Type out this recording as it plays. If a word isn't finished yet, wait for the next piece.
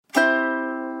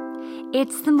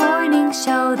It's the morning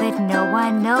show that no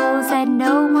one knows and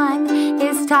no one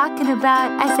is talking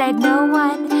about. I said no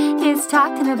one is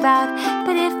talking about,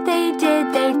 but if they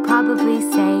did, they'd probably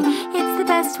say it's the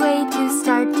best way to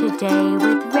start today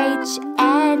with Rach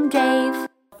and Dave.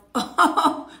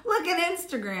 Oh, look at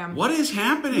Instagram. What is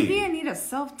happening? Maybe I need a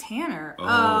self-tanner.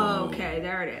 Oh. Okay,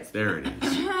 there it is. There it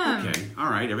is. Okay, all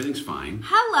right, everything's fine.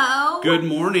 Hello. Good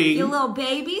morning. You little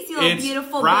babies, you little It's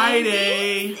beautiful Friday.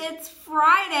 babies. It's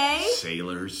Friday.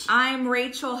 Sailors. I'm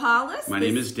Rachel Hollis. My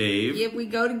name is Dave. Yeah, we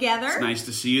go together. It's nice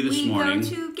to see you this morning. We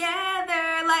go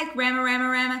together like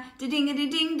rama,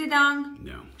 da-ding-a-da-ding-da-dong.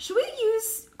 No. Should we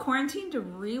use quarantine to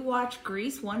rewatch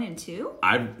Grease 1 and 2?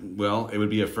 Well, it would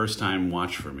be a first-time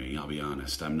watch for me, I'll be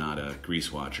honest. I'm not a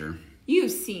Grease watcher.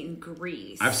 You've seen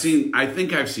Grease. I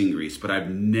think I've seen Grease, but I've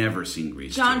never seen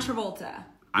Grease John 2. Travolta.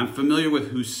 I'm familiar with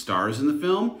who stars in the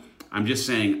film. I'm just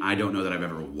saying I don't know that I've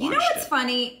ever watched it. You know what's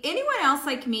funny? Anyone else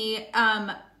like me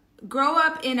grow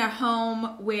up in a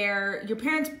home where your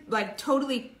parents like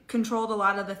totally controlled a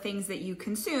lot of the things that you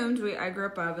consumed. I grew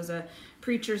up as a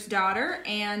preacher's daughter,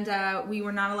 and we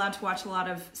were not allowed to watch a lot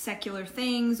of secular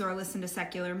things or listen to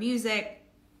secular music,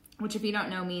 which if you don't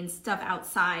know means stuff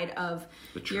outside of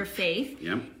your faith.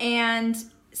 Yep. And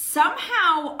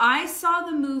somehow I saw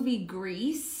the movie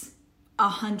Grease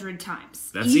 100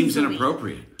 times. That seems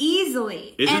inappropriate.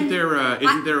 Easily. Isn't there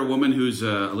a woman who's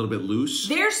a little bit loose?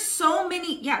 There's so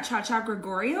many. Yeah, Cha-Cha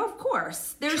Gregorio, of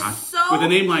course. With a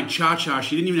name like Cha-Cha,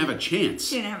 she didn't even have a chance.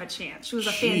 She didn't have a chance. She was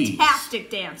a fantastic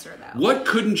dancer, though. What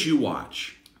couldn't you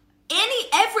watch?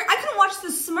 I couldn't watch the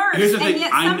Smurfs, and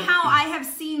yet somehow I have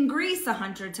seen Grease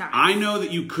 100 times. I know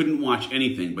that you couldn't watch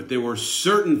anything, but there were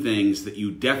certain things that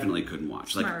you definitely couldn't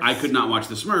watch. Like, I could not watch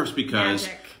the Smurfs because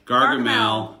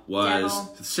Gargamel was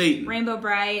Devil, Satan. Rainbow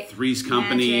Bright, Three's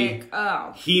Company,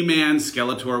 Magic, He-Man,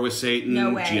 Skeletor was Satan,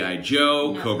 no way. G.I.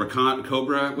 Joe, No.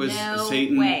 Cobra was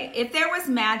Satan. No way. If there was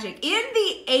magic in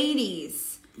the 80s...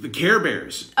 The Care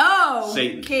Bears. Oh,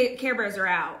 Satan. Care Bears are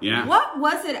out. Yeah. What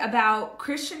was it about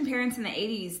Christian parents in the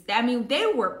 80s? I mean, they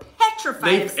were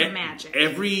petrified of some magic.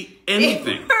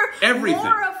 Everything. They were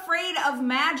more afraid of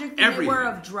magic than they were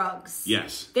of drugs.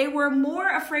 Yes. They were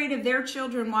more afraid of their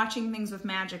children watching things with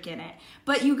magic in it.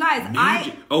 But you guys,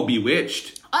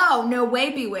 Bewitched. Oh, no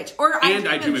way, Bewitched. Or and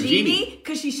I Dream of Jeannie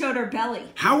because she showed her belly.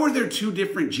 How are there two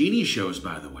different Genie shows,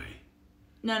 by the way?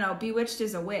 No, Bewitched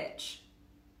is a witch.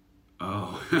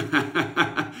 Oh,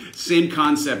 same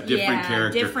concept, different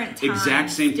character, different times,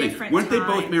 exact same thing. Weren't they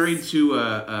both married to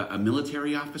a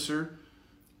military officer?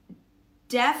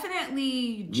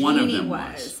 Definitely, Jeannie One of them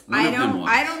was. I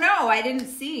don't know. I didn't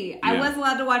see. Yeah. I was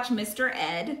allowed to watch Mr.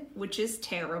 Ed, which is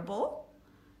terrible.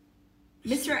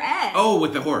 Mr. Ed. Oh,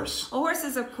 with the horse.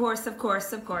 Horses, of course,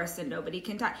 and nobody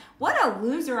can talk. What a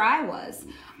loser I was.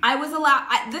 I was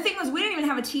allowed... the thing was, we didn't even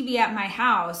have a TV at my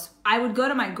house. I would go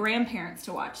to my grandparents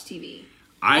to watch TV.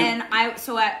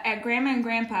 So at Grandma and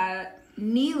Grandpa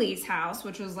Neely's house,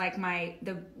 which was like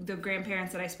the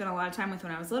grandparents that I spent a lot of time with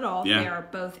when I was little. Yeah. They are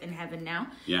both in heaven now.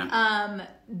 Yeah.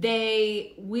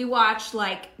 We watched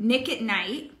like Nick at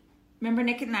Night. Remember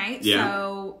Nick at Night? Yeah.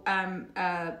 So,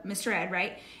 Mr. Ed,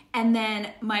 right? And then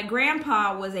my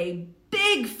grandpa was a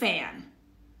big fan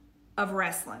of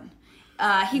wrestling.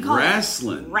 He called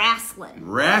Wrestling. it wrestling.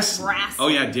 Oh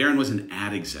yeah, Darren was an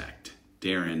ad exec.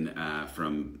 Darren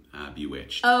from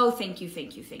Bewitched. Oh, thank you.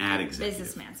 Ad executive.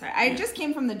 Businessman. Sorry, I just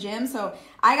came from the gym, so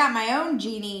I got my own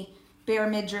Genie bear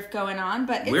midriff going on.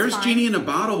 But it's Where's fine. Genie in a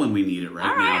bottle when we need it right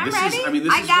All now? right, This I'm ready. is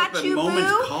what the moment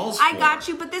calls for. I got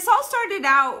you. But this all started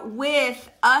out with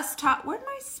us where'd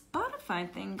my Spotify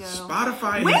thing go?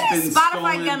 When is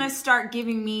Spotify gonna start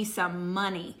giving me some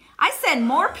money? I said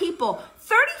more people.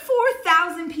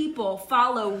 34,000 people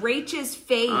follow Rach's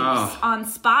faves on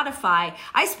Spotify.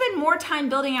 I spend more time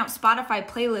building out Spotify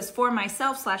playlists for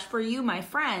myself / for you, my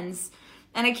friends.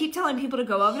 And I keep telling people to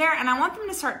go over there, and I want them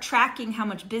to start tracking how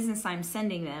much business I'm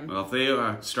sending them. Well, if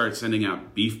they start sending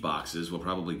out beef boxes, we'll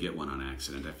probably get one on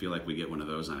accident. I feel like we get one of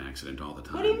those on accident all the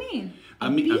time. What do you mean? A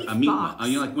meat box?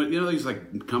 These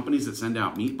like companies that send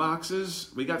out meat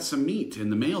boxes? We got some meat in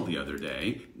the mail the other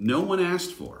day. No one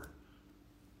asked for.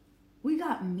 We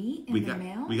got meat in the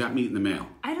mail? We got meat in the mail.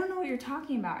 I don't know what you're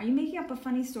talking about. Are you making up a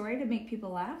funny story to make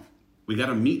people laugh? We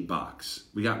got a meat box.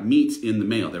 We got meat in the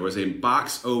mail. There was a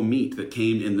box o' meat that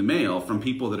came in the mail from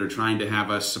people that are trying to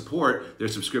have us support their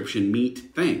subscription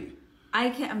meat thing.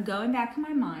 I'm going back in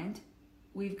my mind.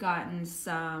 We've gotten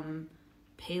some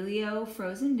paleo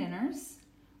frozen dinners.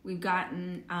 We got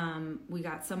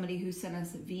somebody who sent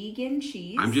us vegan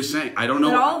cheese. I'm just saying, I don't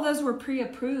know. But all of those were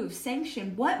pre-approved,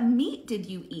 sanctioned. What meat did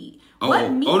you eat?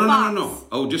 No.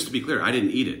 Oh, just to be clear, I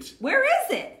didn't eat it. Where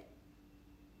is it?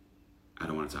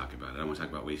 to talk about it. I don't want to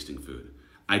talk about wasting food.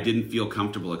 I didn't feel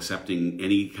comfortable accepting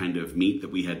any kind of meat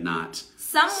that we had not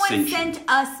Someone sanctioned. sent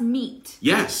us meat.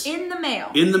 Yes. In the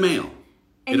mail. In the mail.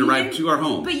 And it you arrived didn't- to our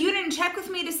home. But you didn't check with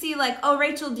me to see, like, oh,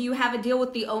 Rachel, do you have a deal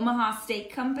with the Omaha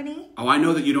Steak Company? Oh, I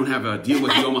know that you don't have a deal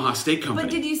with the Omaha Steak Company.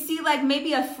 But did you see, like,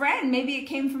 maybe a friend? Maybe it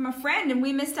came from a friend and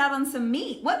we missed out on some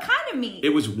meat. What kind of meat?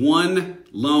 It was one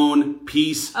lone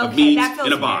piece of Okay, meat that feels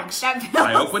in a weird. box. That feels-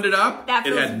 I opened it up. that It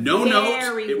feels had no note.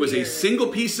 very It was a weird. single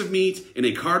piece of meat in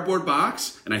a cardboard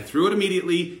box, and I threw it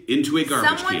immediately into a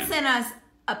garbage Someone can. sent us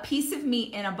a piece of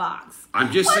meat in a box.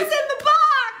 I'm just What's saying. in the box?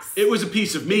 It was a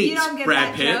piece of meat, You don't get Brad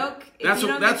that Pitt. joke. If That's you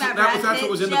what don't that's get that's Brad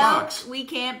what was in Pitt the joke, box. We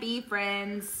can't be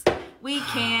friends. We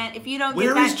can't. If you don't Where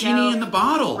get that is Genie joke, in the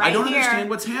bottle? I right don't here. understand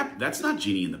what's happened. That's not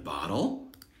Genie in the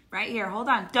bottle. Right here. Hold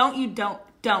on. Don't.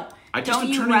 I just Don't am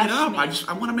you turning rush it up. me.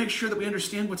 I want to make sure that we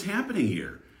understand what's happening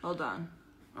here. Hold on.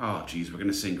 Oh, geez, we're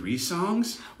gonna sing Grease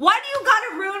songs. Why do you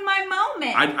gotta ruin my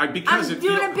moment? Because I'm it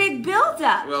doing feel- a big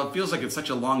build-up. Well, it feels like it's such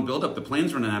a long build-up. The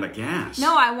plane's running out of gas.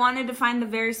 No, I wanted to find the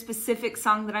very specific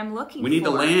song that I'm looking for. We need to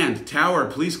land. Tower,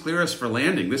 please clear us for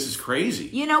landing. This is crazy.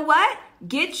 You know what?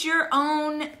 Get your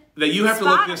own. That you have to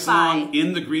look this Spotify. long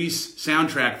in the Grease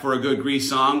soundtrack for a good Grease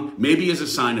song, maybe is a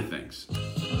sign of things.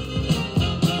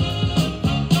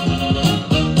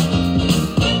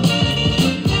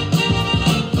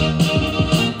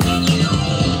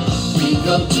 We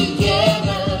go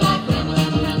together like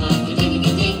rama,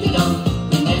 ding-a-ding-a-ding-a-dong.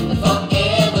 Remember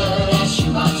forever as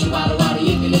shoo-wah,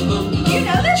 yippee-lee-boom. You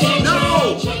know this? Change,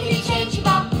 No! change,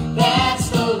 bop. That's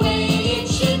the way it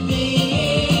should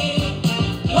be.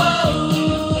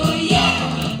 Whoa,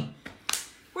 yeah.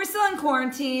 We're still in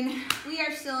quarantine. We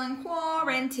are still in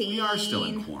quarantine. We are still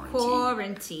in quarantine.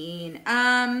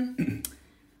 Quarantine.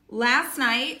 Last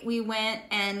night we went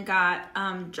and got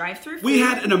drive-through food. We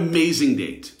had an amazing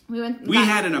date. We got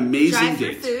had an amazing drive-through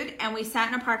date. food, and we sat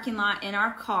in a parking lot in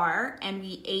our car, and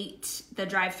we ate the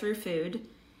drive-through food,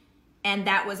 and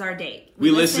that was our date.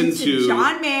 We listened to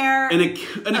John Mayer,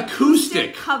 an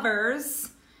acoustic. covers,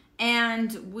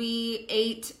 and we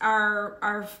ate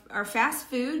our fast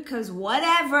food because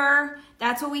whatever.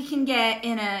 That's what we can get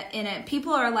in a.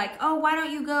 People are like, oh, why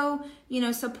don't you go?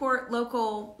 Support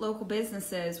local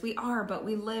businesses. We are, but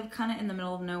we live kind of in the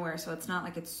middle of nowhere, so it's not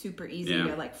like it's super easy Yeah.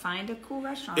 to like find a cool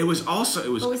restaurant. It was But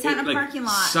we sat in a parking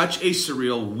lot. such a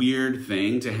surreal, weird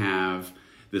thing to have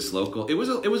this local. It was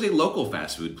a local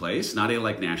fast food place, not a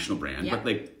like national brand, Yeah.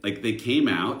 but they came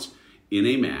out in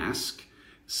a mask,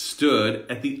 stood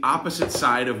at the opposite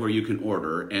side of where you can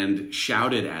order, and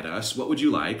shouted at us, "What would you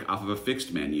like?" off of a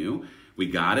fixed menu. We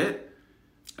got it.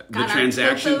 Got the our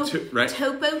transaction,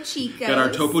 Topo Chico. got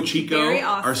our Topo Chico, Very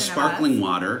our Austin of sparkling us.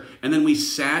 water, and then we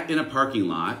sat in a parking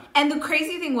lot. And the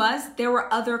crazy thing was, there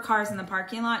were other cars in the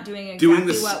parking lot doing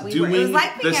exactly what we were. It was doing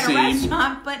like being the at a same-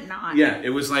 restaurant, but not. Yeah, it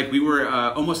was like we were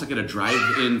almost like at a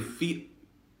drive-in feet.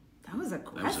 That was That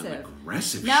was aggressive. an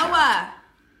aggressive shout. Noah,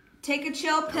 take a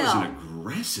chill That was an pill.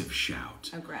 aggressive shout.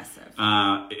 Aggressive.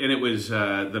 And it was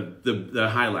the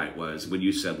highlight was when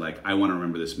you said like, I want to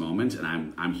remember this moment, and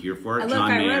I'm here for it. Look,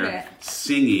 John I wrote Mayer it.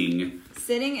 singing.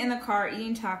 Sitting in the car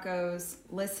eating tacos,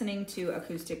 listening to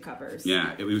acoustic covers.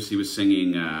 Yeah, he was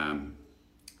singing.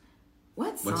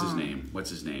 What song? What's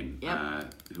his name?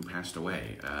 Yep. Who passed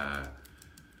away?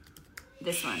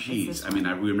 This one. It's Jeez, this I mean,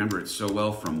 I remember it so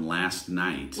well from last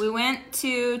night. We went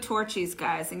to Torchy's,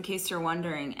 guys, in case you're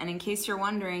wondering. And in case you're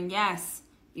wondering, yes,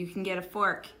 you can get a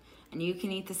fork and you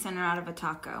can eat the center out of a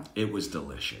taco. It was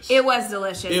delicious. It was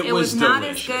delicious. It was was not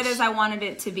delicious. as good as I wanted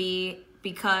it to be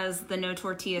because the no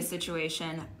tortilla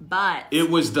situation, but It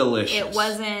was delicious. it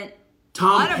wasn't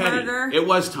Tom Petty. Whataburger. It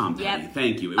was Tom Petty. Yep.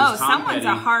 Thank you. It was Tom someone's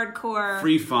Petty. a hardcore.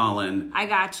 Free Fallin'. I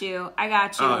got you.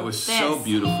 Oh, it was so This.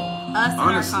 beautiful. Us in our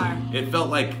Honestly, car. it felt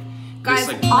like Guys,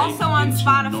 this, like, also night on into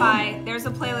Spotify, normal. there's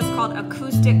a playlist called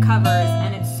Acoustic Covers,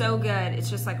 and it's so good. It's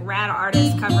just like rad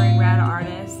artists covering rad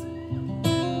artists.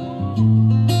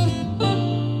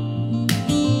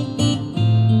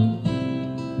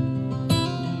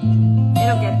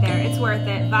 It'll get there. It's worth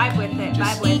it. Vibe with it.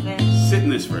 Just Vibe with it. sit in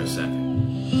this for a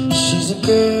second. She's a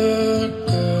good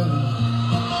girl,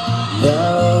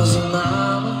 loves her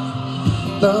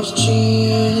mama, loves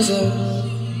Jesus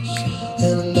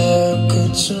and America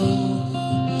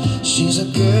too. She's a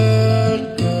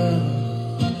good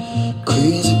girl,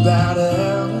 crazy about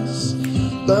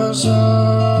Elvis, loves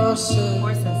horses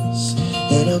Horses.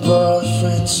 and her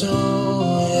boyfriend too.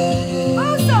 Yeah, yeah.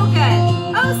 Oh, so good.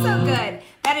 Oh, so good.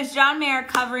 That is John Mayer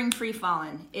covering Free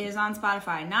Fallin'. It is on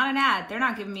Spotify. Not an ad. They're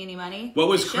not giving me any money. What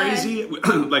was They should. crazy,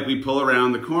 like we pull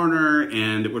around the corner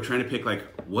and we're trying to pick like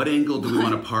what angle do we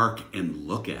want to park and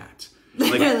look at.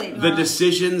 Literally the not.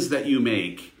 decisions that you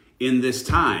make in this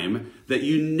time that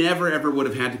you never ever would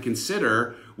have had to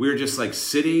consider. We're just like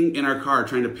sitting in our car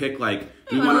trying to pick like,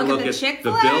 do we want to look at the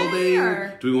Chick-fil-A building?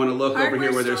 or Do we want to look over hardware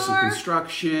here where there's some store?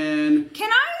 construction? Can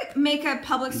I make a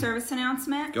public service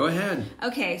announcement? Go ahead.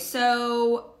 Okay,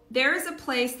 so there is a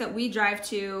place that we drive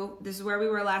to. This is where we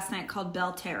were last night, called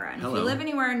Belterra. And Hello. if you live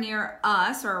anywhere near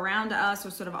us or around us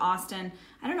or sort of Austin,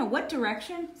 I don't know what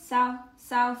direction,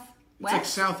 southwest. It's like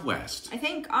southwest. I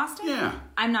think Austin. Yeah.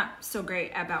 I'm not so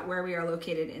great about where we are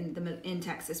located in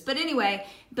Texas, but anyway,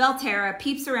 Belterra.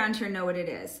 Peeps around here know what it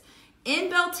is. In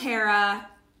Belterra,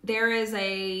 there is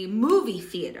a movie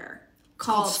theater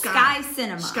called Sky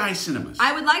Cinema. Sky Cinemas.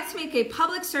 I would like to make a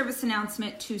public service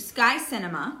announcement to Sky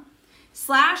Cinema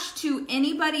 / to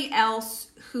anybody else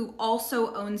who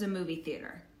also owns a movie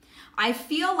theater. I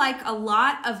feel like a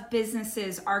lot of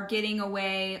businesses are getting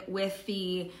away with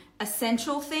the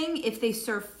essential thing if they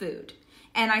serve food.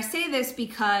 And I say this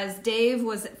because Dave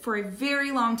was for a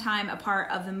very long time a part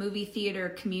of the movie theater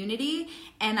community,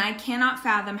 and I cannot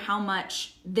fathom how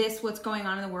much what's going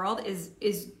on in the world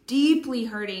is deeply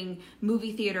hurting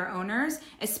movie theater owners,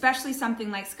 especially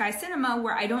something like Sky Cinema,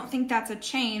 where I don't think that's a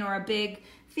chain or a big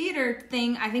theater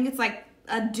thing. I think it's like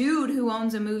a dude who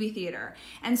owns a movie theater.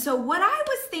 And so what I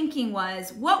was thinking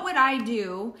was, what would I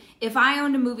do if I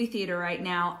owned a movie theater right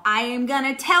now? I am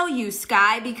gonna tell you,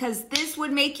 Sky, because this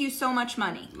would make you so much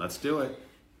money. Let's do it.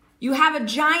 You have a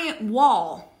giant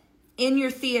wall in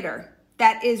your theater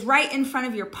that is right in front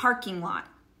of your parking lot.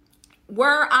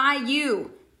 Were I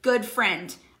you, good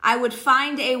friend, I would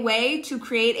find a way to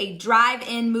create a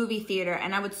drive-in movie theater,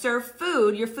 and I would serve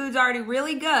food. Your food's already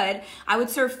really good. I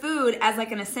would serve food as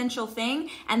like an essential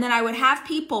thing, and then I would have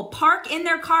people park in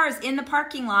their cars in the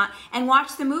parking lot and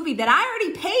watch the movie that I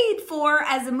already paid for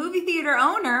as a movie theater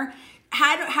owner.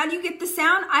 How do you get the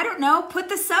sound? I don't know. Put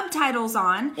the subtitles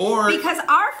on. Or because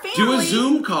our family do a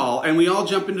Zoom call, and we all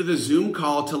jump into the Zoom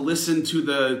call to listen to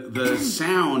the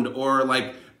sound, or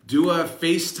like do a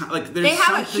FaceTime. Like there's they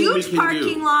have a something we huge can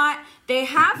parking do. lot. They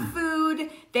have food.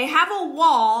 They have a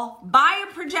wall. Buy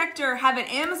a projector. Have an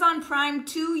Amazon Prime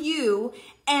to you,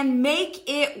 and make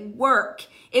it work.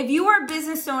 If you are a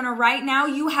business owner right now,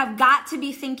 you have got to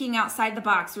be thinking outside the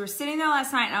box. We were sitting there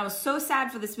last night, and I was so sad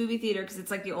for this movie theater because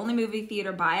it's like the only movie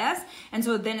theater by us. And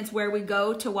so then it's where we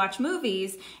go to watch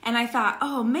movies. And I thought,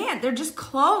 oh man, they're just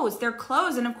closed. They're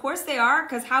closed. And of course they are,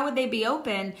 because how would they be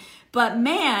open? But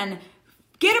man,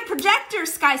 get a projector,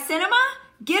 Sky Cinema.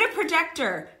 Get a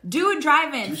projector. Do a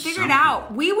drive-in. Figure it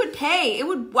out. We would pay. I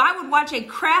would watch a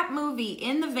crap movie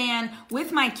in the van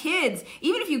with my kids,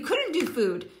 even if you couldn't do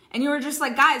food. And you were just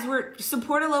like, guys,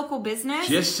 support a local business.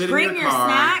 Just sit bring in your your car.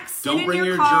 snacks. Don't sit bring in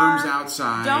your car. germs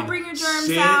outside. Don't bring your germs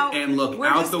sit out. and look We're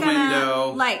out just the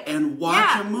gonna, window and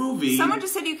watch a movie. Someone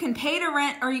just said you can pay to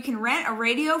rent, or you can rent a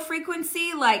radio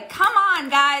frequency. Like, come on,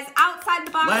 guys, outside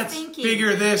the box Let's thinking.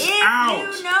 figure this if out.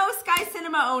 If you know Sky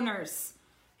Cinema owners,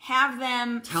 have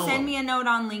them send me a note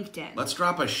on LinkedIn. Let's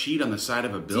drop a sheet on the side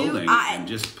of a building and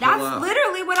just pull that's up.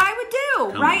 literally what I would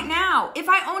do Come on. now. If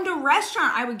I owned a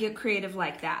restaurant, I would get creative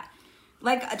like that.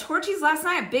 Like a Torchy's last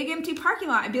night, a big empty parking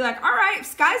lot. I'd be like, all right, if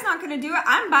Sky's not going to do it,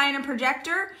 I'm buying a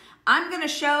projector. I'm going to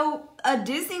show a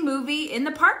Disney movie in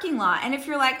the parking lot. And if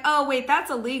you're like, oh, wait,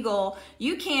 that's illegal.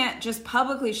 You can't just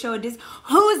publicly show a Disney.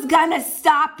 Who's going to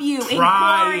stop you in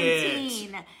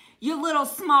quarantine? You little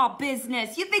small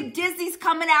business. You think Disney's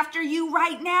coming after you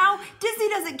right now? Disney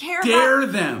doesn't care Dare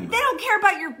them. They don't care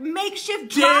about your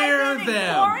makeshift Dare drive-in in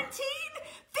them. quarantine.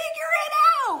 Figure it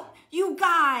out. You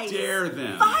guys. Dare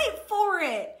them. Fight for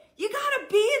it. You gotta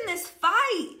be in this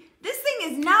fight. This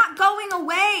thing is not going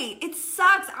away. It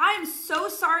sucks. I am so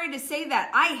sorry to say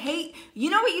that.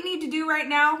 You know what you need to do right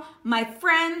now? My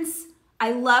friends,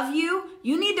 I love you.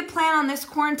 You need to plan on this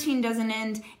quarantine doesn't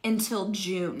end until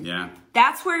June. Yeah.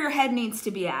 That's where your head needs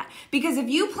to be at. Because if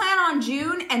you plan on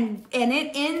June and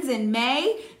it ends in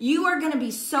May, you are going to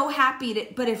be so happy.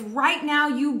 But if right now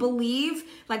you believe,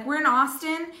 like we're in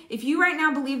Austin, if you right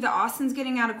now believe that Austin's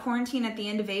getting out of quarantine at the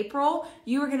end of April,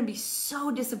 you are going to be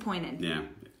so disappointed. Yeah.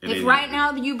 If right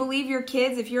now you believe your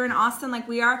kids, if you're in Austin like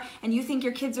we are, and you think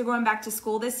your kids are going back to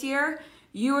school this year,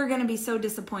 you are going to be so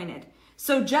disappointed.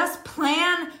 So just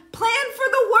plan for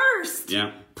the worst.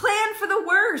 Yeah. Plan for the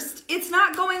worst. It's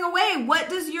not going away. What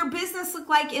does your business look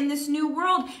like in this new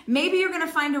world? Maybe you're going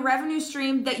to find a revenue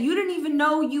stream that you didn't even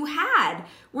know you had.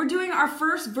 We're doing our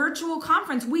first virtual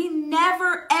conference. We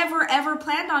never, ever, ever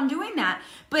planned on doing that.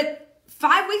 But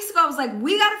 5 weeks ago, I was like,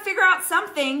 we got to figure out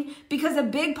something because a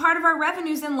big part of our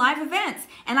revenue is in live events.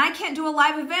 And I can't do a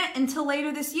live event until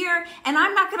later this year. And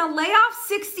I'm not going to lay off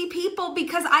 60 people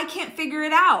because I can't figure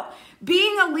it out.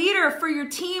 Being a leader for your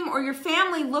team or your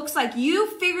family looks like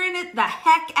you figuring it the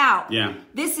heck out. Yeah.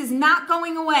 This is not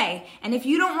going away. And if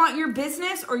you don't want your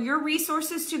business or your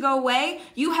resources to go away,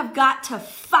 you have got to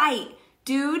fight,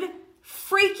 dude.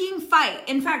 Freaking fight.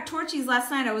 In fact, Torchy's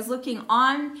last night, I was looking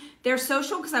on their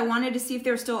social because I wanted to see if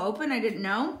they were still open. I didn't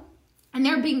know. And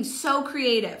they're being so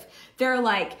creative. They're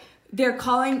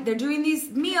doing these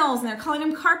meals and they're calling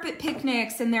them carpet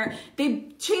picnics and they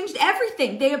changed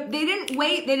everything. They didn't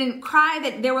wait. They didn't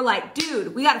cry. They were like,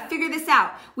 dude, we got to figure this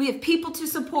out. We have people to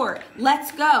support.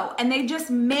 Let's go. And they just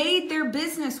made their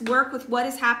business work with what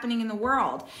is happening in the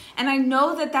world. And I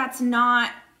know that that's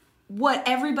not what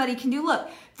everybody can do. Look,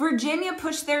 Virginia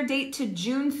pushed their date to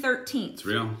June 13th. It's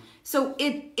real. So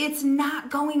it's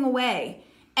not going away.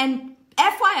 And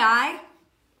FYI,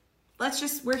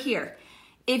 we're here.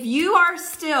 If you are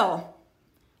still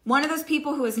one of those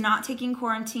people who is not taking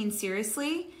quarantine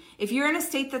seriously, if you're in a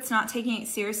state that's not taking it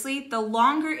seriously, the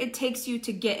longer it takes you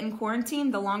to get in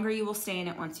quarantine, the longer you will stay in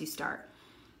it once you start.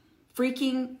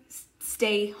 Freaking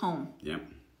stay home. Yep.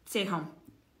 Stay home.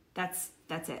 That's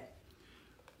it.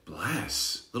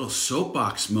 Bless. Little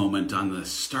soapbox moment on the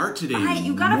Start Today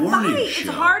You gotta morning fight. show. It's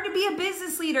hard to be a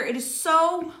business leader. It is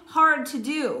so hard to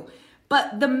do.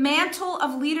 But the mantle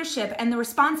of leadership and the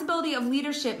responsibility of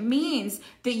leadership means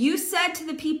that you said to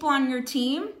the people on your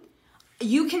team,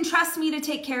 you can trust me to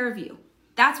take care of you.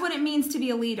 That's what it means to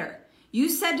be a leader. You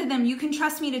said to them, you can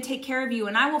trust me to take care of you,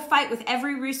 and I will fight with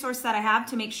every resource that I have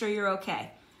to make sure you're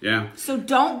okay. Yeah. So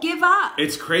don't give up.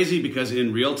 It's crazy because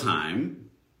in real time,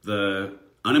 the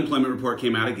unemployment report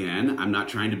came out again. I'm not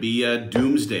trying to be a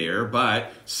doomsdayer,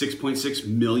 but 6.6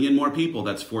 million more people,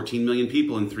 that's 14 million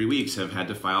people in 3 weeks, have had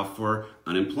to file for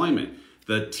unemployment.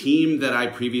 The team that I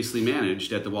previously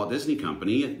managed at the Walt Disney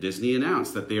Company, Disney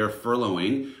announced that they are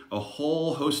furloughing a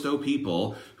whole host of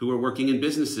people who are working in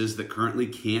businesses that currently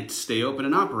can't stay open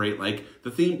and operate, like the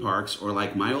theme parks or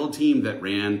like my old team that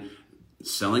ran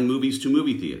selling movies to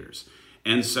movie theaters.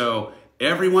 And so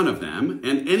every one of them,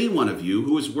 and any one of you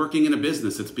who is working in a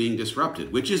business that's being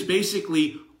disrupted, which is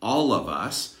basically all of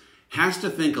us, has to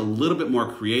think a little bit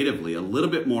more creatively, a little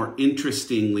bit more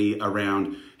interestingly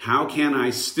around how can I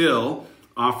still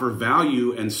offer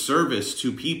value and service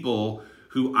to people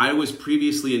who I was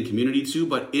previously in community to,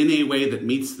 but in a way that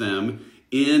meets them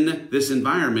in this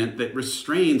environment that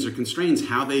restrains or constrains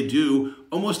how they do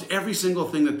almost every single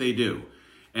thing that they do.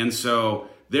 And so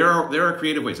there are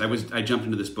creative ways. I jumped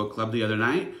into this book club the other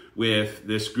night with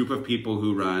this group of people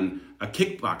who run a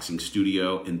kickboxing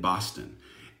studio in Boston.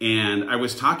 And I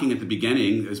was talking at the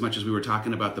beginning, as much as we were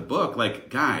talking about the book, like,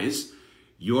 guys,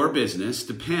 your business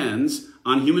depends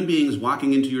on human beings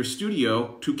walking into your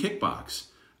studio to kickbox,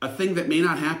 a thing that may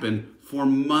not happen for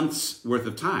months worth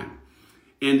of time.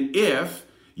 And if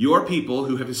your people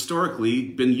who have historically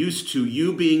been used to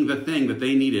you being the thing that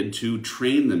they needed to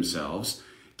train themselves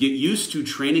get used to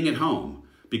training at home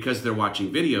because they're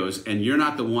watching videos and you're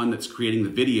not the one that's creating the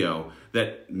video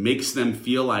that makes them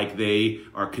feel like they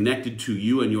are connected to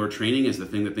you and your training as the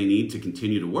thing that they need to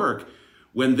continue to work,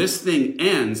 when this thing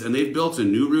ends and they've built a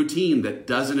new routine that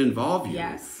doesn't involve you,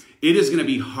 Yes. it is going to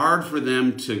be hard for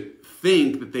them to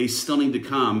think that they still need to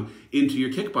come into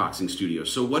your kickboxing studio.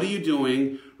 So what are you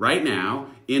doing right now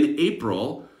in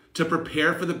April to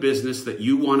prepare for the business that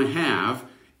you want to have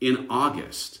in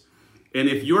August? And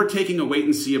if you're taking a wait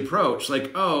and see approach,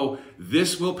 like, oh,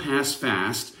 this will pass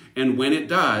fast, and when it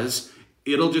does,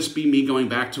 it'll just be me going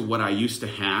back to what I used to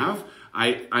have.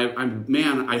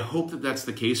 I hope that that's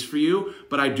the case for you,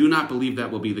 but I do not believe that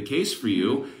will be the case for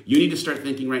you. You need to start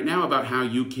thinking right now about how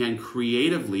you can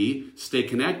creatively stay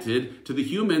connected to the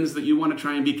humans that you want to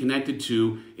try and be connected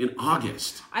to in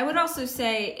August. I would also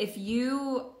say if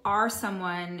you are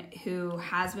someone who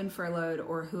has been furloughed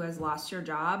or who has lost your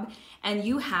job and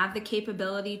you have the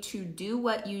capability to do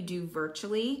what you do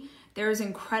virtually, there is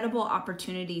incredible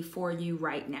opportunity for you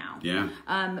right now. Yeah.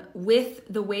 With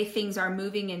the way things are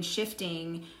moving and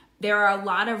shifting, there are a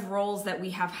lot of roles that we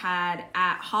have had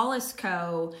at Hollis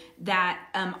Co. that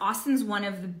Austin's one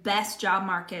of the best job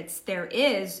markets there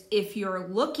is if you're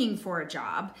looking for a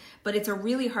job, but it's a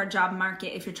really hard job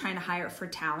market if you're trying to hire for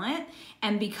talent.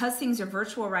 And because things are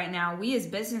virtual right now, we as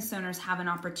business owners have an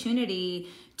opportunity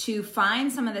to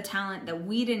find some of the talent that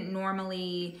we didn't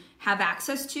normally have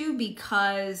access to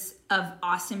because of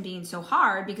Austin being so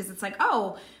hard, because it's like,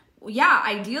 oh, yeah,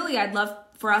 ideally I'd love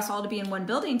for us all to be in one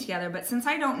building together. But since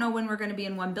I don't know when we're going to be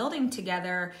in one building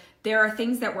together, there are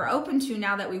things that we're open to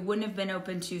now that we wouldn't have been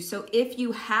open to. So if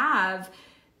you have,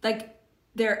 like,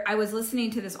 I was listening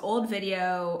to this old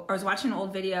video, or I was watching an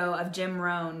old video of Jim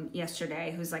Rohn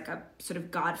yesterday, who's like a sort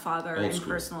of godfather in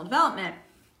personal development.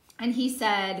 And he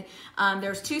said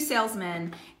there's two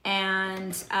salesmen,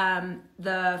 and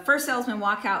the first salesman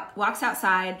walks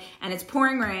outside, and it's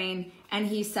pouring rain, and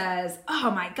he says,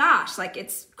 "Oh my gosh, like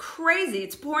it's crazy.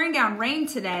 It's pouring down rain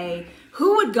today.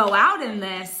 Who would go out in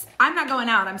this? I'm not going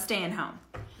out. I'm staying home."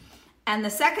 And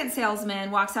the second salesman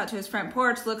walks out to his front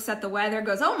porch, looks at the weather,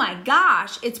 goes, "Oh my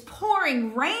gosh, it's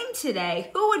pouring rain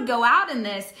today. Who would go out in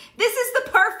this? This is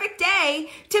the perfect day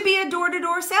to be a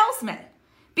door-to-door salesman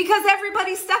because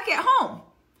everybody's stuck at home."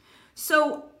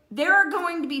 So there are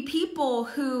going to be people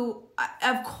who,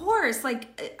 of course, like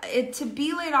to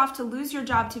be laid off, to lose your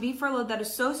job, to be furloughed, that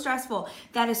is so stressful,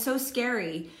 that is so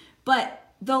scary. But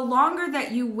the longer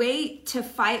that you wait to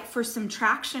fight for some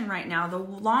traction right now, the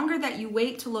longer that you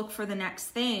wait to look for the next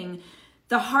thing,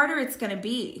 the harder it's going to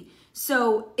be.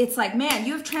 So it's like, man,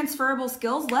 you have transferable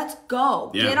skills. Let's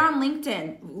go. Yeah. Get on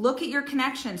LinkedIn. Look at your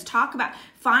connections.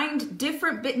 Find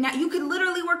different. Now you could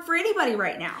literally work for anybody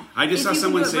right now. I just saw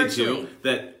someone say virtually. too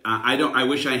that I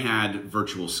wish I had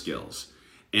virtual skills,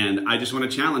 and I just want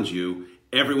to challenge you.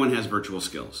 Everyone has virtual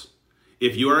skills.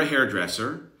 If you are a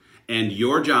hairdresser and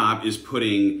your job is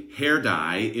putting hair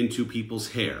dye into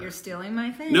people's hair. You're stealing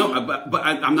my thing. No, but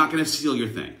I'm not going to steal your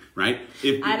thing, right?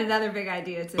 I had another big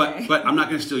idea today. But I'm not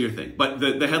going to steal your thing. But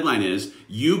the headline is,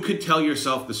 you could tell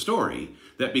yourself the story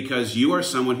that because you are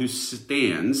someone who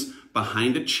stands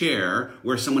behind a chair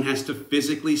where someone has to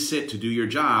physically sit to do your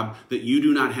job, that you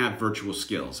do not have virtual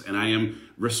skills. And I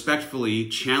am respectfully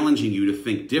challenging you to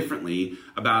think differently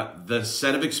about the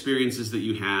set of experiences that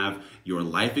you have, your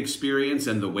life experience,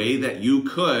 and the way that you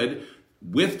could,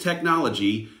 with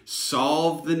technology,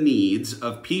 solve the needs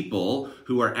of people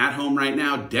who are at home right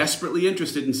now, desperately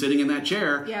interested in sitting in that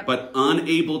chair, but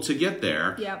unable to get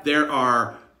there. There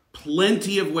are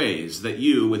plenty of ways that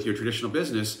you, with your traditional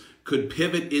business, could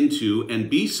pivot into and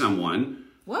be someone.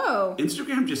 Whoa.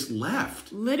 Instagram just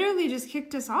left. Literally just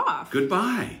kicked us off.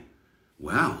 Goodbye.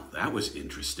 Wow, that was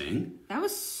interesting. That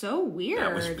was so weird.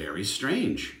 That was very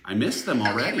strange. I missed them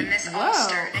already. When this all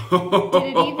started. Did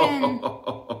it even...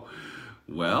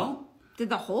 Well? Did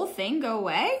the whole thing go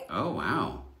away? Oh,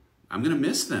 wow. I'm going to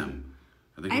miss them.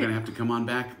 I think we're going to have to come on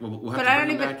back. We'll have to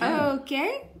bring them back in.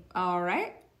 Okay. All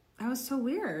right. That was so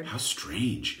weird. How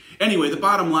strange. Anyway, the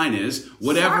bottom line is,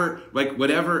 whatever.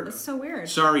 That's so weird.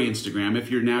 Sorry, Instagram, if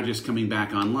you're now just coming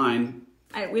back online.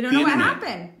 We don't know what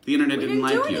happened. The internet didn't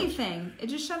like you. We didn't do anything. It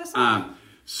just shut us off.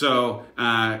 So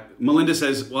Melinda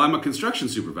says, well, I'm a construction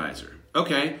supervisor.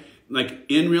 Okay. Like,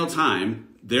 in real time,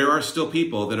 there are still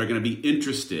people that are going to be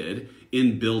interested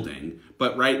in building,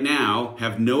 but right now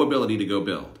have no ability to go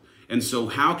build. And so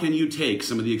how can you take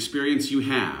some of the experience you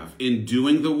have in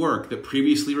doing the work that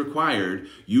previously required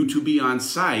you to be on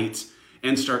site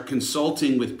and start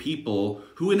consulting with people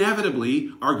who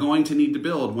inevitably are going to need to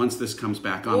build once this comes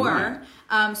back online?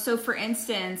 So for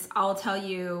instance, I'll tell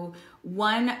you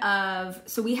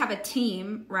so we have a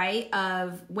team, right,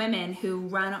 of women who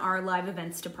run our live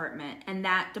events department. And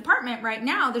that department right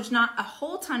now, there's not a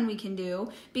whole ton we can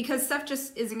do because stuff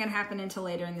just isn't going to happen until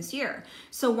later in this year.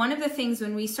 So one of the things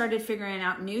when we started figuring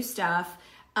out new stuff,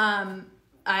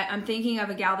 I'm thinking of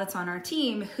a gal that's on our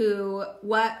team who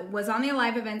was on the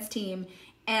live events team,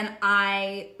 and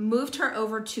I moved her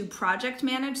over to project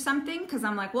manage something because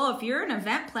I'm like, well, if you're an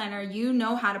event planner, you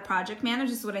know how to project manage.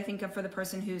 This is what I think of for the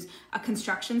person who's a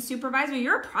construction supervisor.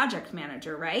 You're a project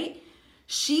manager, right?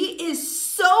 She is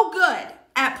so good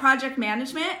at project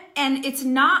management, and it's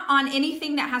not on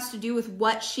anything that has to do with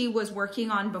what she was working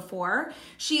on before.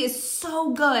 She is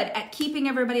so good at keeping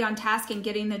everybody on task and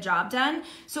getting the job done.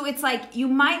 So it's like, you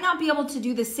might not be able to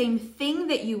do the same thing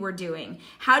that you were doing.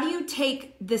 How do you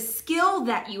take the skill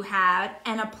that you had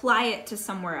and apply it to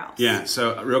somewhere else? Yeah,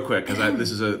 so real quick, because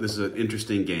this is an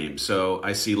interesting game. So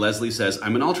I see Leslie says,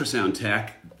 I'm an ultrasound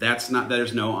tech.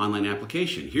 There's no online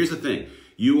application. Here's the thing.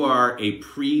 You are a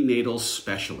prenatal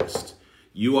specialist.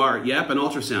 You are, an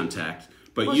ultrasound tech,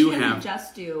 but you have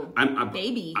just do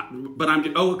baby.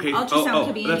 Ultrasound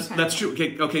could be that's true.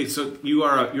 Okay. So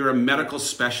you're a medical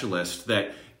specialist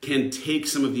that can take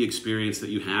some of the experience that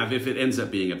you have. If it ends up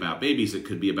being about babies, it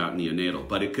could be about neonatal,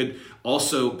 but it could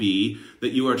also be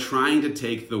that you are trying to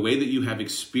take the way that you have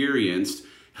experienced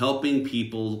helping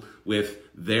people with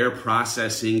their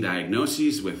processing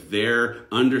diagnoses, with their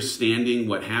understanding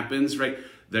what happens, right?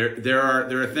 There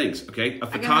are things, okay? A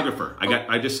photographer.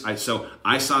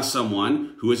 I saw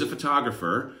someone who is a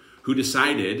photographer who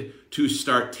decided to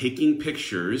start taking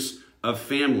pictures of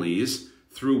families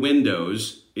through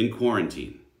windows in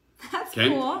quarantine. That's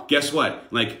cool. Guess what?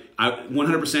 Like, I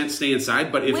 100% stay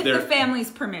inside, but if with they're... the family's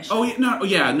permission. Oh,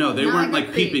 no, they weren't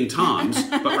like peeping Toms,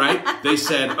 but right? They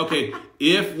said, okay,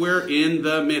 if we're in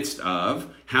the midst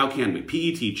of, how can we?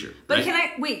 PE teacher. But right? can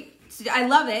I, wait, I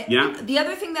love it. Yeah. The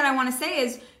other thing that I want to say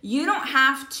is you don't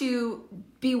have to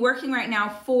be working right now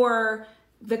for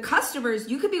the customers.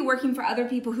 You could be working for other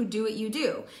people who do what you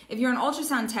do. If you're an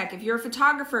ultrasound tech, if you're a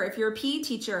photographer, if you're a PE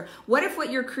teacher, what if what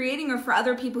you're creating are for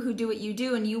other people who do what you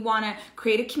do and you want to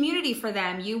create a community for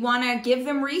them? You want to give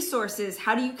them resources.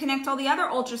 How do you connect all the other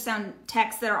ultrasound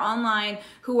techs that are online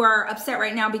who are upset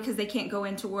right now because they can't go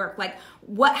into work? Like,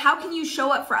 how can you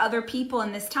show up for other people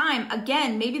in this time?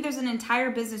 Again, maybe there's an entire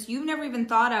business you've never even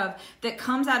thought of that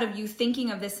comes out of you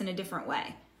thinking of this in a different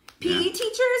way. PE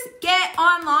teachers, get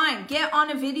online, get on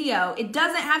a video. It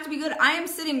doesn't have to be good. I am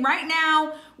sitting right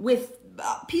now with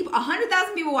people,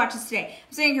 100,000 people watching this today.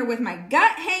 I'm sitting here with my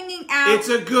gut hanging out. It's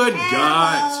a good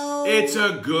gut. It's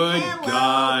a good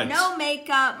gut. No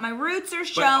makeup. My roots are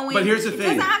showing. But here's the thing. It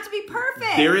doesn't have to be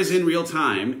perfect. There is in real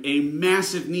time a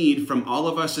massive need from all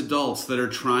of us adults that are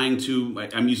trying to,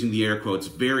 I'm using the air quotes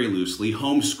very loosely,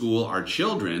 homeschool our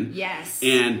children. Yes.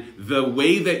 And the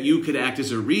way that you could act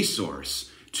as a resource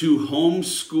to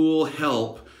homeschool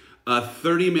help a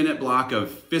 30-minute block of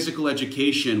physical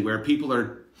education where people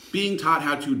are being taught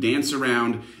how to dance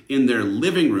around in their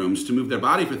living rooms to move their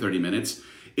body for 30 minutes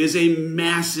is a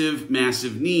massive,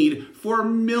 massive need for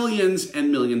millions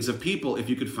and millions of people if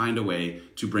you could find a way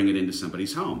to bring it into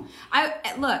somebody's home.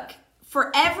 Look,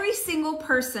 for every single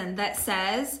person that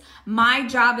says, my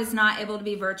job is not able to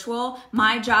be virtual,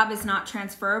 my job is not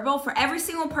transferable, for every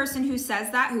single person who says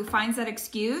that, who finds that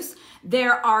excuse,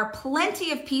 there are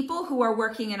plenty of people who are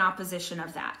working in opposition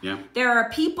of that. Yeah. There are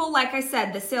people, like I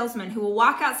said, the salesman who will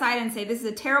walk outside and say, this is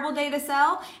a terrible day to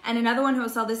sell, and another one who will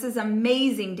sell, this is an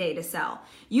amazing day to sell.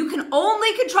 You can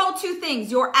only control two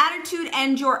things, your attitude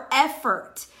and your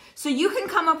effort. So you can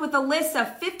come up with a list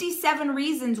of 57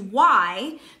 reasons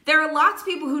why there are lots of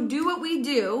people who do what we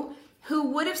do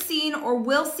who would have seen or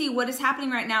will see what is happening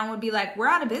right now and would be like, we're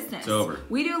out of business. It's over.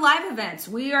 We do live events.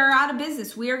 We are out of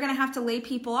business. We are going to have to lay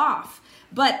people off.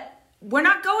 But we're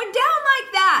not going down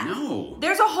like that. No.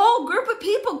 There's a whole group of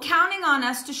people counting on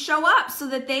us to show up so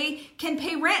that they can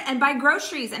pay rent and buy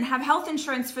groceries and have health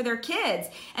insurance for their kids.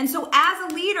 And so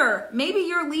as a leader, maybe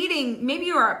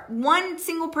you're one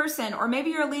single person, or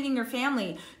maybe you're leading your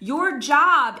family. Your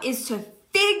job is to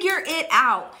figure it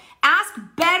out. Ask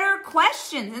better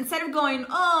questions instead of going,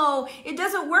 oh, it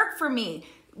doesn't work for me.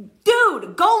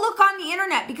 Dude, go look on the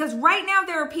internet, because right now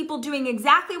there are people doing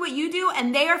exactly what you do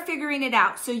and they are figuring it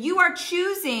out. So you are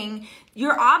choosing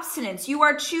your obstinance. You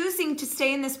are choosing to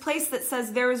stay in this place that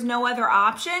says there is no other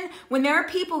option when there are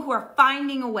people who are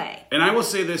finding a way. And I will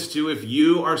say this too, if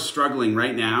you are struggling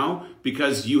right now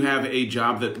because you have a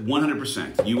job that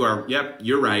 100%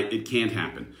 you're right, it can't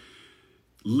happen.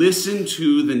 Listen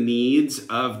to the needs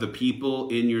of the people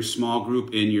in your small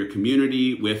group, in your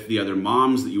community, with the other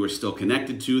moms that you are still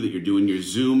connected to, that you're doing your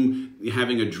Zoom,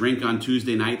 having a drink on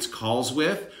Tuesday nights calls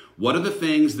with. What are the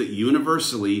things that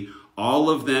universally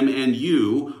all of them and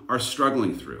you are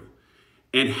struggling through?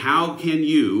 And how can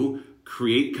you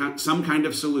create some kind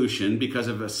of solution because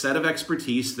of a set of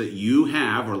expertise that you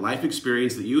have, or life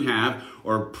experience that you have,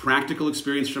 or practical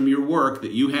experience from your work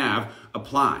that you have,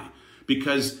 apply?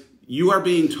 Because you are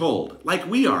being told, like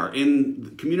we are in the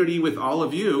community with all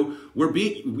of you,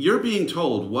 you're being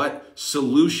told what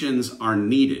solutions are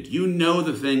needed. You know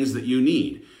the things that you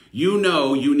need. You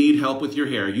know you need help with your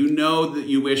hair. You know that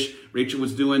you wish Rachel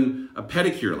was doing a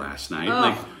pedicure last night.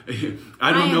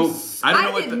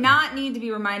 I did not need to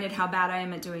be reminded how bad I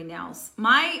am at doing nails.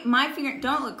 My finger,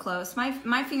 don't look close.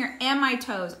 My finger and my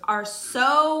toes are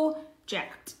so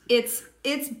jacked. It's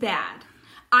bad.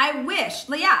 I wish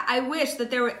that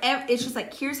there were, it's just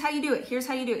like, here's how you do it. Here's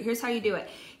how you do it. Here's how you do it.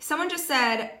 Someone just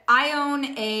said, I own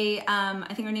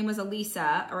I think her name was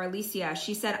Alicia.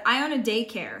 She said, I own a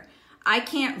daycare. I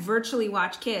can't virtually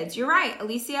watch kids. You're right,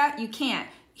 Alicia, you can't.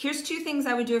 Here's two things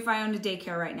I would do if I owned a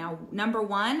daycare right now. Number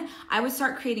one, I would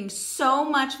start creating so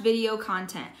much video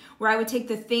content where I would take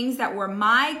the things that were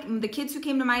the kids who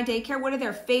came to my daycare, what are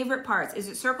their favorite parts? Is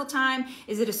it circle time?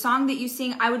 Is it a song that you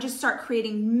sing? I would just start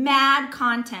creating mad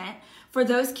content for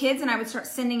those kids, and I would start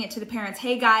sending it to the parents.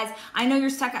 Hey guys, I know you're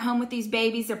stuck at home with these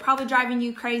babies. They're probably driving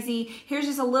you crazy. Here's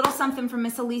just a little something from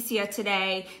Miss Alicia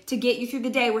today to get you through the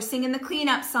day. We're singing the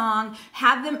cleanup song.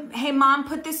 Have them, hey mom,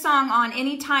 put this song on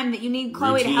anytime that you need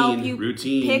Chloe to help you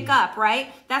pick up, right?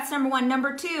 That's number one.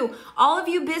 Number two, all of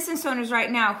you business owners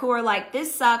right now who are like,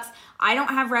 this sucks. I don't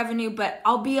have revenue, but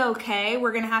I'll be okay.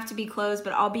 We're going to have to be closed,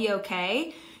 but I'll be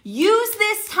okay. Use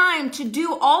this time to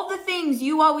do all the things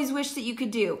you always wish that you could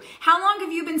do. How long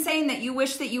have you been saying that you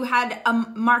wish that you had a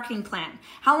marketing plan?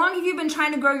 How long have you been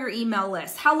trying to grow your email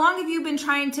list? How long have you been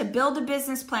trying to build a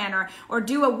business plan or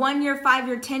do a 1 year, 5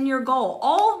 year, 10-year goal?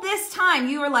 All this time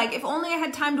you were like, if only I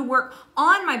had time to work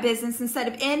on my business instead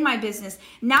of in my business.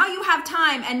 Now you have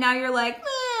time and now you're like,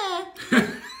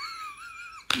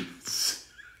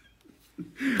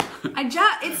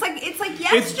 it's like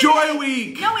yesterday. It's Joy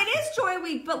Week. No, it is Joy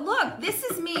Week. But look, this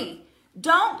is me.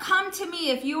 Don't come to me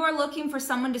if you are looking for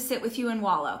someone to sit with you and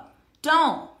wallow.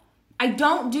 Don't. I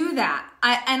don't do that.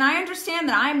 I understand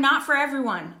that I am not for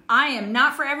everyone. I am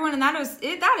not for everyone, and that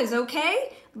is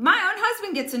okay. My own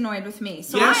husband gets annoyed with me,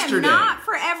 so Yesterday. I am not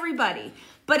for everybody.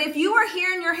 But if you are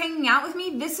here and you're hanging out with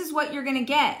me, this is what you're going to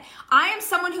get. I am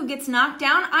someone who gets knocked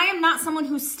down. I am not someone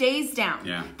who stays down.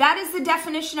 Yeah. That is the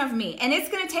definition of me. And it's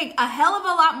going to take a hell of a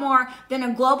lot more than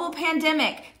a global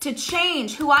pandemic to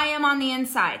change who I am on the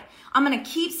inside. I'm going to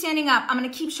keep standing up. I'm going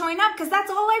to keep showing up because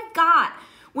that's all I've got.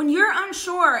 When you're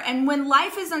unsure and when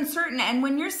life is uncertain and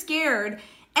when you're scared,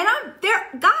 and I'm there,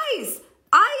 guys,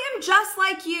 I am just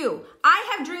like you.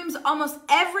 I have dreams almost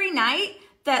every night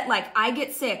that like I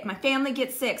get sick, my family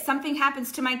gets sick, something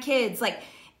happens to my kids. Like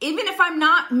even if I'm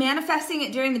not manifesting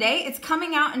it during the day, it's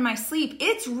coming out in my sleep.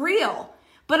 It's real,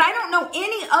 but I don't know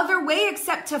any other way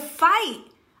except to fight.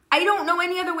 I don't know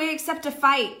any other way except to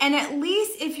fight. And at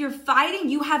least if you're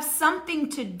fighting, you have something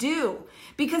to do,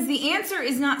 because the answer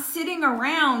is not sitting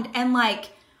around and like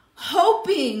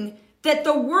hoping that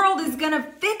the world is going to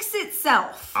fix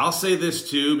itself. I'll say this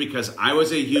too, because I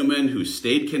was a human who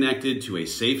stayed connected to a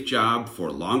safe job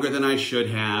for longer than I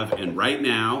should have. And right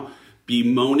now,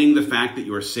 bemoaning the fact that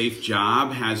your safe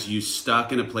job has you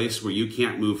stuck in a place where you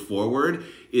can't move forward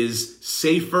is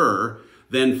safer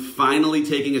than finally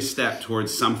taking a step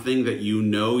towards something that you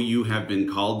know you have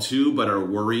been called to, but are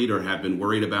worried or have been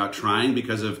worried about trying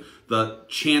because of the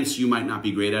chance you might not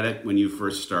be great at it when you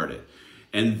first started.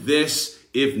 And this,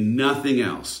 if nothing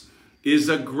else, is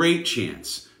a great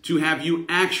chance to have you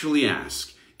actually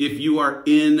ask if you are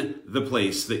in the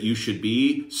place that you should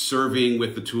be, serving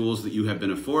with the tools that you have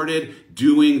been afforded,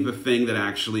 doing the thing that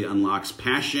actually unlocks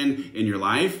passion in your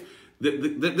life.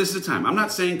 This is the time. I'm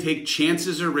not saying take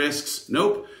chances or risks.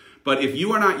 Nope. But if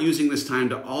you are not using this time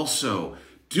to also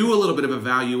do a little bit of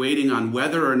evaluating on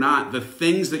whether or not the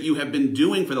things that you have been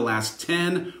doing for the last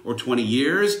 10 or 20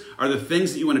 years are the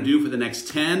things that you want to do for the next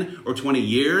 10 or 20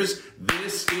 years,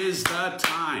 this is the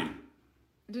time.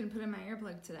 I didn't put in my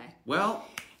earplug today. Well,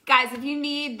 guys, if you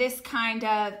need this kind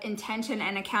of intention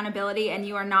and accountability and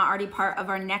you are not already part of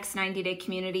our next 90-day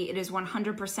community, it is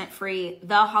 100% free.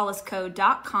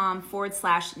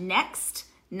 theholliscode.com/next90.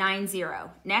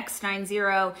 Next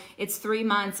 90. It's 3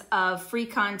 months of free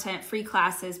content, free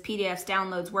classes, PDFs,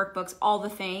 downloads, workbooks, all the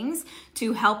things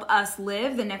to help us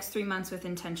live the next 3 months with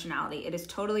intentionality. It is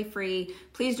totally free.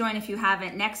 Please join if you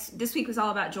haven't. This week was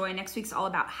all about joy. Next week's all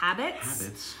about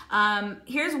habits.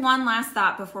 Here's one last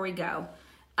thought before we go.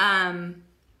 I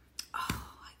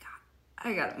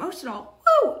got emotional.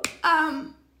 Woo!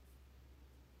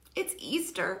 It's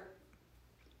Easter.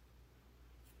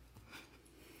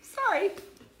 Sorry.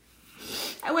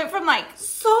 I went from like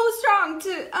so strong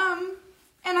to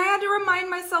and I had to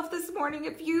remind myself this morning,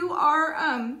 if you are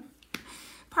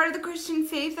part of the Christian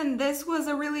faith and this was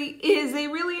a really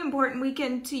important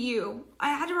weekend to you, I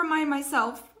had to remind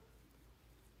myself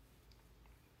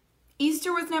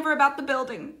Easter was never about the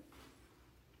building.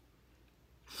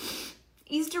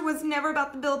 Easter was never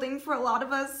about the building for a lot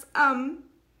of us.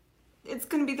 It's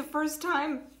going to be the first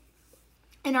time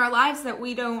in our lives that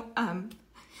we don't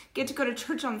get to go to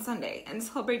church on Sunday and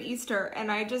celebrate Easter. And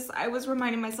I was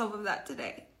reminding myself of that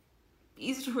today.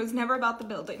 Easter was never about the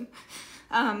building.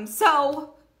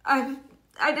 So I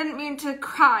didn't mean to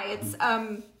cry. It's,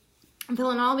 I'm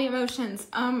feeling all the emotions.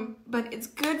 But it's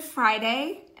Good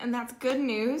Friday, and that's good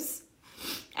news.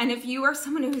 And if you are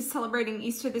someone who's celebrating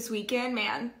Easter this weekend,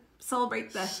 man,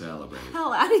 celebrate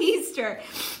hell out of Easter.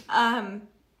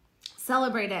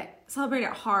 Celebrate it. Celebrate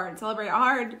it hard. Celebrate it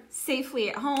hard, safely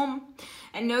at home,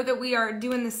 and know that we are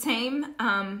doing the same.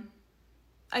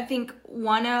 I think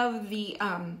one of the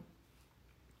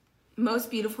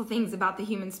most beautiful things about the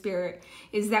human spirit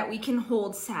is that we can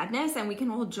hold sadness and we can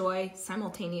hold joy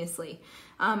simultaneously.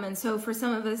 And so for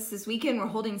some of us this weekend, we're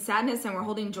holding sadness and we're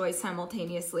holding joy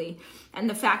simultaneously. And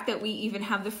the fact that we even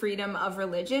have the freedom of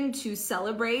religion to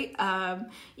celebrate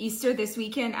Easter this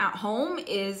weekend at home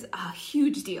is a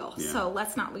huge deal. Yeah. So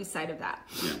let's not lose sight of that.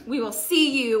 Yeah. We will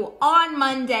see you on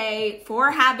Monday for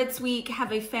Habits Week.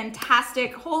 Have a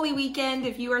fantastic Holy Weekend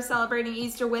if you are celebrating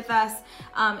Easter with us.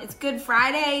 It's Good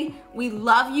Friday. We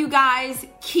love you guys.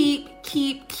 Keep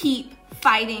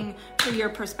fighting for your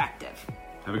perspective.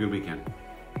 Have a good weekend.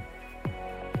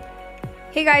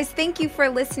 Hey guys, thank you for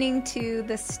listening to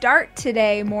the Start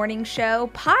Today Morning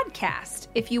Show podcast.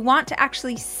 If you want to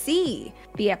actually see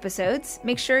the episodes,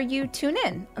 make sure you tune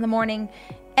in the morning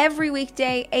every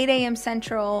weekday, 8 a.m.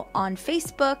 Central on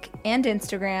Facebook and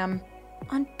Instagram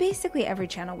on basically every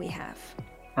channel we have.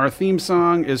 Our theme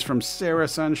song is from Sarah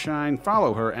Sunshine.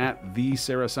 Follow her at The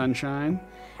Sarah Sunshine.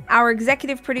 Our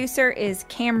executive producer is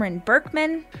Cameron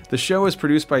Berkman, The show is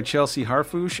produced by Chelsea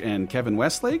Harfouche and Kevin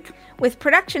Westlake. with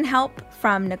production help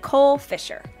from Nicole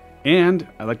Fisher. And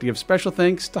I'd like to give special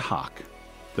thanks to Hawk,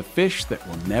 the fish that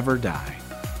will never die.